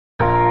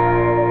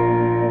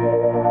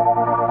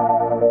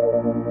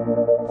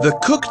The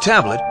QOOQ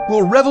tablet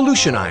will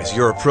revolutionize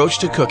your approach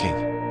to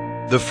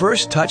cooking. The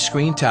first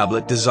touchscreen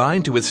tablet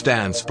designed to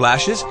withstand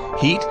splashes,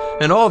 heat,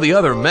 and all the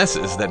other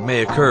messes that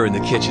may occur in the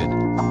kitchen.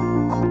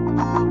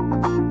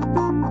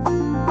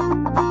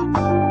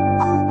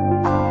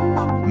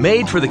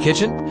 Made for the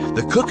kitchen,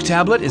 the QOOQ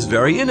tablet is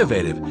very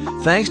innovative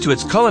thanks to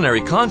its culinary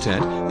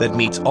content that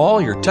meets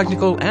all your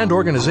technical and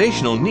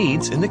organizational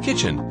needs in the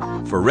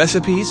kitchen for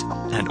recipes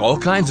and all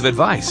kinds of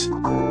advice.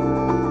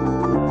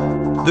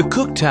 The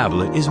QOOQ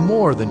tablet is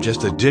more than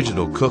just a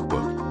digital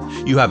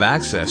cookbook. You have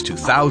access to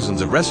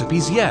thousands of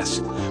recipes, yes,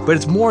 but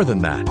it's more than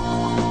that.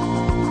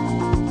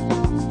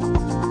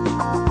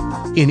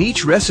 In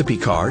each recipe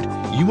card,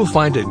 you will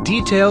find a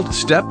detailed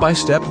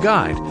step-by-step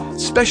guide,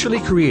 specially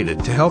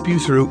created to help you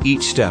through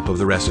each step of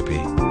the recipe.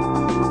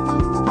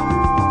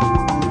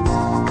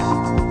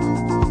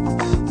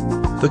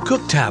 The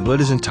QOOQ tablet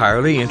is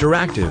entirely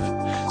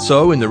interactive,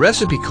 so in the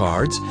recipe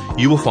cards,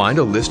 you will find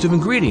a list of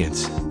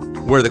ingredients,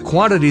 where the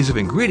quantities of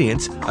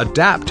ingredients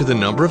adapt to the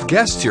number of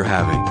guests you're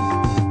having.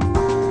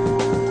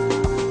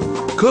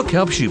 QOOQ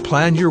helps you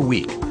plan your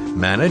week,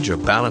 manage a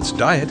balanced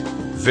diet,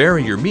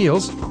 vary your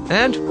meals,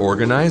 and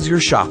organize your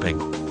shopping.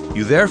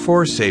 You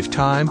therefore save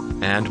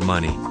time and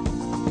money.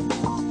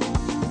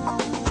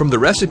 From the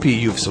recipe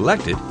you've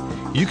selected,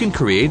 you can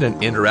create an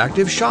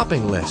interactive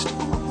shopping list.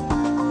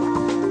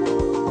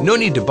 No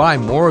need to buy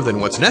more than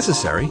what's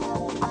necessary.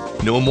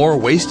 No more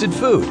wasted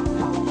food.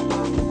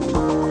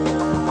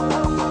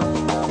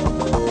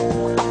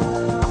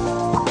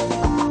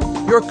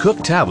 Your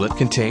QOOQ tablet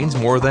contains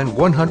more than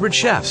 100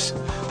 chefs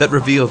that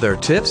reveal their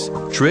tips,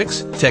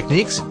 tricks,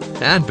 techniques,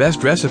 and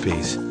best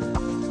recipes.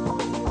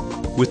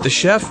 With the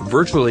chef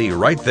virtually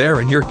right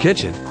there in your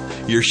kitchen,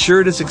 you're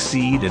sure to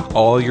succeed in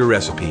all your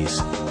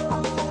recipes.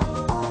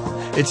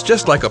 It's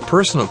just like a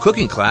personal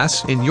cooking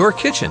class in your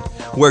kitchen,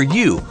 where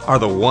you are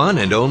the one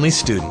and only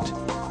student.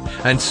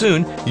 And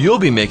soon, you'll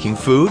be making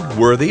food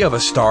worthy of a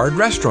starred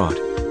restaurant.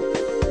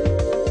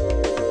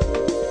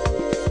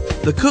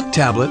 The QOOQ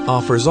tablet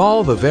offers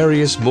all the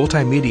various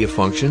multimedia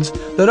functions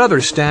that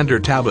other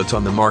standard tablets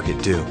on the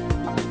market do.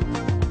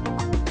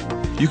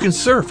 You can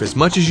surf as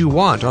much as you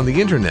want on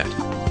the internet.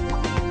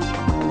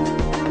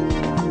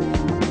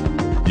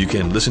 You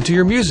can listen to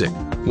your music,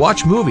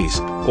 watch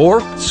movies,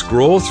 or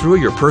scroll through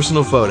your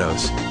personal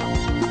photos.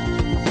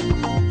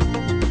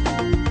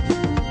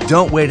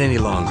 Don't wait any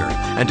longer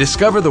and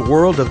discover the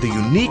world of the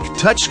unique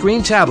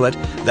touchscreen tablet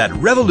that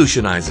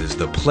revolutionizes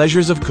the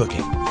pleasures of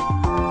cooking.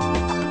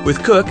 With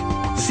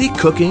QOOQ, see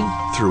cooking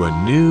through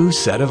a new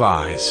set of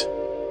eyes.